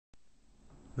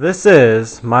This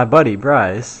is my buddy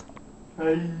Bryce.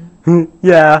 Hey.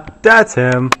 Yeah, that's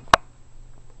him.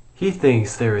 He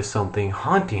thinks there is something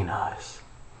haunting us.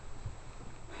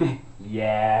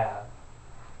 Yeah.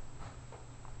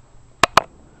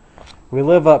 We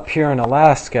live up here in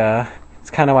Alaska.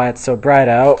 It's kind of why it's so bright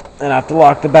out. And I have to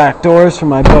lock the back doors for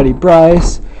my buddy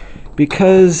Bryce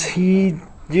because he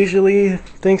usually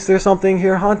thinks there's something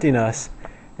here haunting us.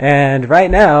 And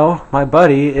right now, my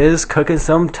buddy is cooking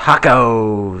some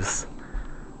tacos.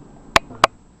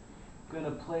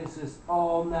 Gonna place this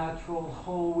all-natural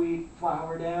whole wheat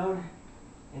flour down.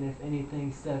 And if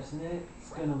anything steps in it,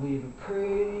 it's gonna leave a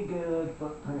pretty good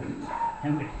footprint.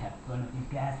 I'm gonna have fun with you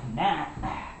guys tonight.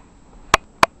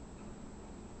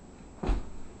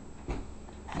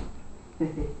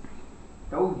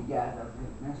 Told you guys I was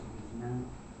gonna mess with you tonight.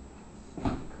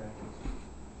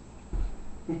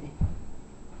 Smoky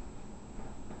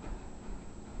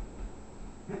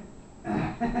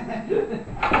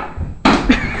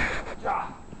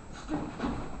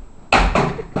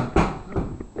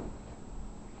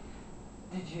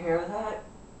Did you hear that?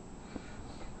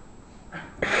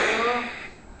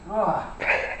 Oh,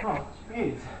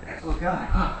 jeez. Oh, God.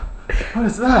 What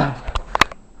is that?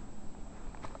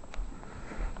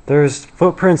 There's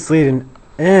footprints leading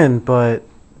in, but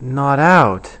not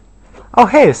out. Oh,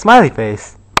 hey, a smiley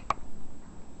face.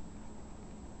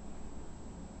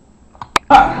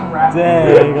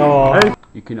 Dang, oh.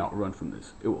 You cannot run from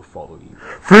this. It will follow you.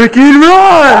 Freaking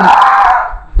run!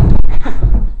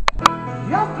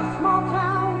 Just a small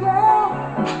town girl.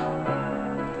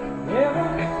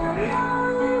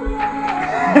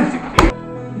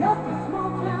 Just a small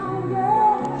town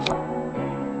girl.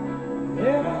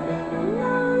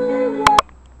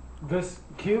 This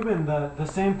Cuban, the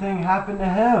same thing happened to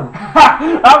him.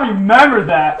 I remember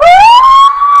that.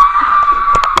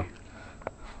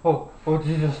 Oh,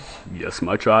 Jesus. Yes,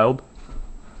 my child.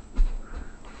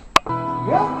 Just a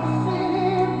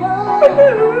city girl.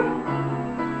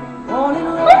 Fall in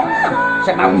love with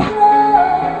Shut my mouth.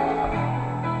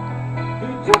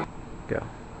 Go.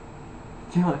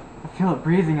 I feel it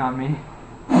breathing on me.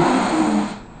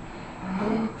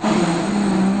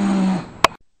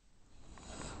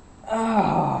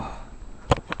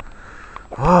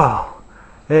 Whoa.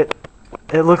 It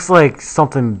looks like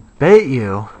something bit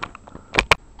you.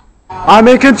 I'm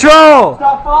in control!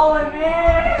 Stop following me!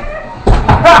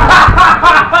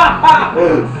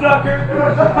 Sucker!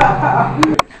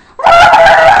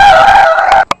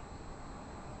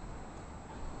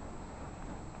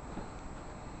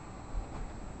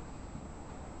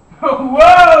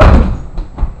 Whoa!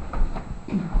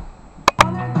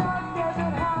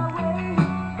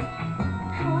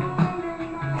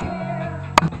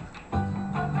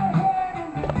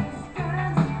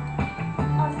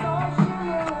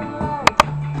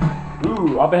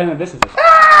 Ooh, I'll bet him this is a